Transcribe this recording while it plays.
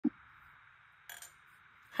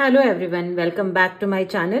Hello everyone, welcome back to my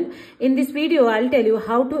channel. In this video, I'll tell you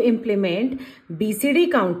how to implement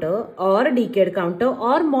BCD counter or decade counter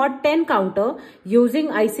or MOD-10 counter using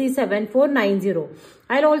IC 7490.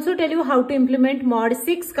 I'll also tell you how to implement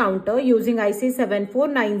MOD-6 counter using IC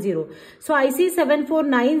 7490. So IC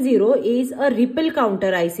 7490 is a ripple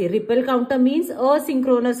counter IC. Ripple counter means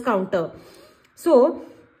asynchronous counter. So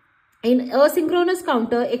in asynchronous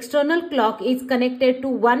counter, external clock is connected to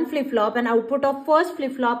one flip-flop and output of first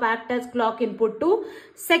flip-flop act as clock input to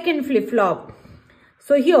second flip-flop.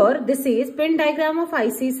 So here this is pin diagram of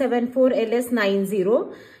IC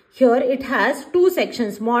 74LS90. Here it has two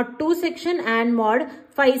sections, MOD-2 section and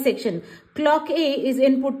MOD-5 section. Clock A is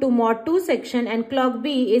input to MOD-2 section and clock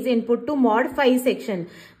B is input to MOD-5 section.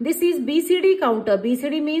 This is BCD counter.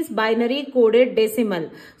 BCD means binary coded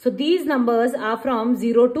decimal. So these numbers are from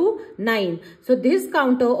 0 to 9. So this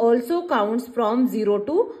counter also counts from 0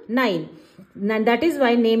 to 9. And that is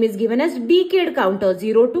why name is given as decade counter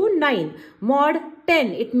 0 to 9.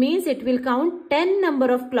 MOD-10, it means it will count 10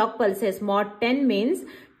 number of clock pulses. MOD-10 means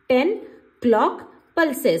 10 clock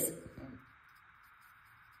pulses.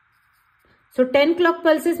 So 10 clock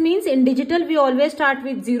pulses means in digital we always start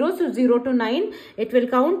with 0. So 0 to 9 it will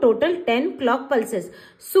count total 10 clock pulses.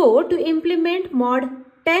 So to implement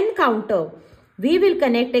MOD-10 counter we will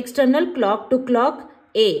connect external clock to clock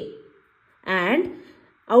A and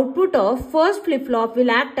output of first flip-flop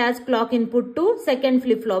will act as clock input to second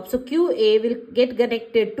flip-flop. So QA will get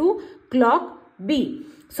connected to clock B.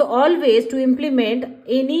 So always to implement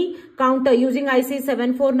any counter using IC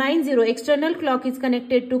 7490, external clock is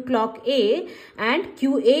connected to clock A and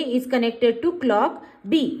QA is connected to clock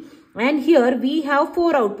B. And here we have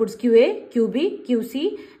four outputs, QA, QB,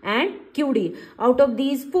 QC and QD. Out of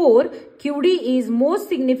these four, QD is most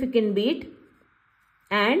significant bit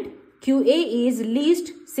and QA is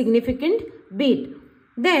least significant bit.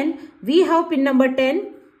 Then we have pin number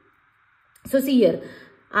 10. So see here.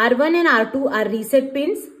 R1 and R2 are reset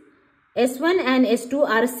pins. S1 and S2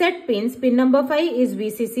 are set pins. Pin number 5 is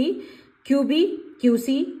VCC. QB,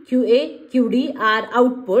 QC, QA, QD are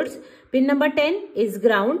outputs. Pin number 10 is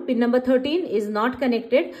ground. Pin number 13 is not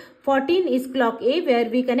connected. 14 is clock A where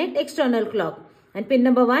we connect external clock. And pin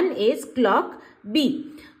number 1 is clock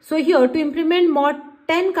B. So here to implement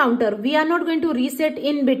MOD-10 counter, we are not going to reset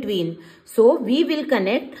in between. So we will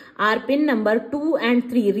connect our pin number 2 and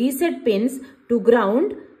 3 reset pins to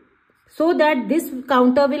ground so that this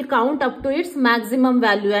counter will count up to its maximum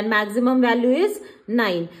value and maximum value is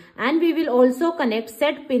 9. And we will also connect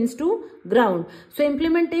set pins to ground. So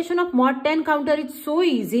implementation of MOD-10 counter is so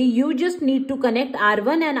easy. You just need to connect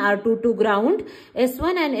R1 and R2 to ground,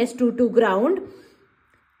 S1 and S2 to ground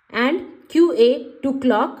and QA to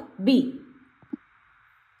clock B.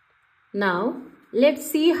 Now let's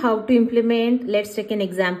see how to implement. Let's take an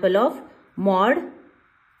example of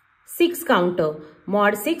MOD-6 counter.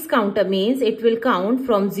 MOD-6 counter means it will count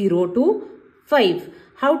from 0 to 5.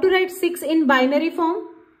 How to write 6 in binary form?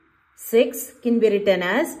 6 can be written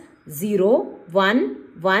as 0, 1,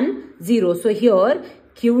 1, 0. So here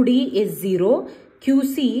QD is 0,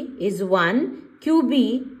 QC is 1,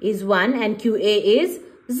 QB is 1 and QA is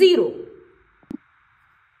 0.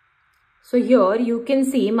 So here you can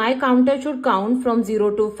see my counter should count from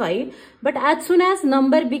 0 to 5. But as soon as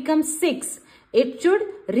number becomes 6, it should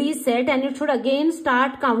reset and it should again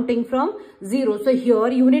start counting from 0. So here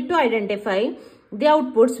you need to identify the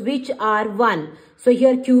outputs which are 1. So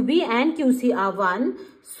here QB and QC are 1.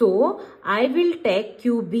 So I will take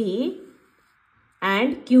QB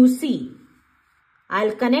and QC.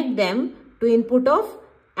 I'll connect them to input of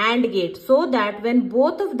AND gate so that when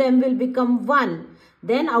both of them will become 1,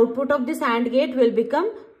 then output of this AND gate will become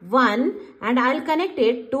 1 and I'll connect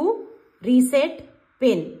it to reset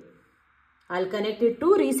pin. I'll connect it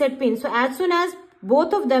to reset pin. So as soon as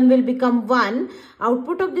both of them will become 1,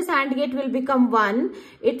 output of this AND gate will become 1.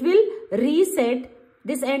 It will reset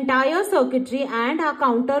this entire circuitry and our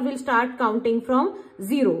counter will start counting from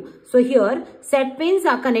 0. So here set pins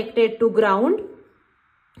are connected to ground.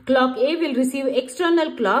 Clock A will receive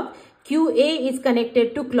external clock. QA is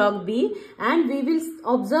connected to clock B and we will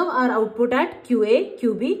observe our output at QA,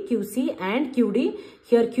 QB, QC and QD.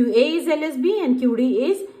 Here QA is LSB and QD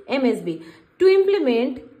is MSB. To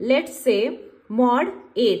implement, let's say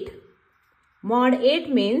MOD-8. MOD-8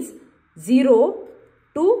 means 0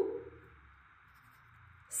 to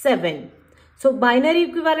 7. So binary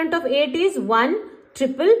equivalent of 8 is 1,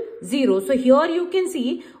 000. So here you can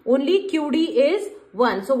see only QD is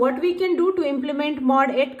 1. So what we can do to implement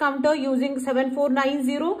MOD-8 counter using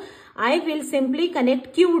 7490? I will simply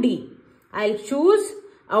connect QD. I'll choose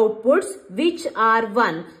outputs which are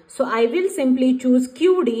 1. So I will simply choose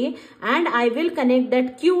QD and I will connect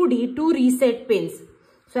that QD to reset pins.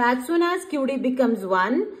 So as soon as QD becomes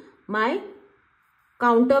 1, my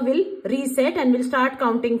counter will reset and will start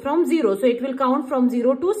counting from 0. So it will count from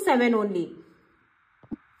 0 to 7 only.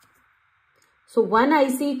 So one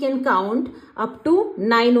IC can count up to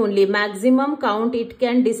 9 only. Maximum count it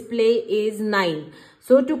can display is 9.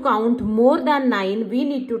 So to count more than 9, we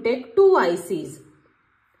need to take 2 ICs.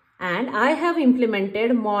 And I have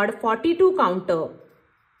implemented MOD-42 counter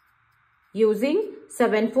using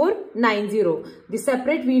 7490. The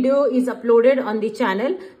separate video is uploaded on the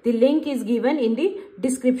channel. The link is given in the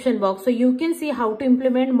description box. So you can see how to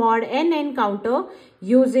implement MOD-10 counter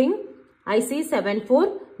using IC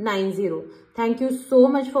 7490. Thank you so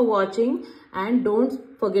much for watching, and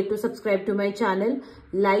don't forget to subscribe to my channel,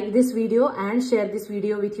 like this video and share this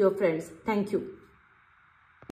video with your friends. Thank you.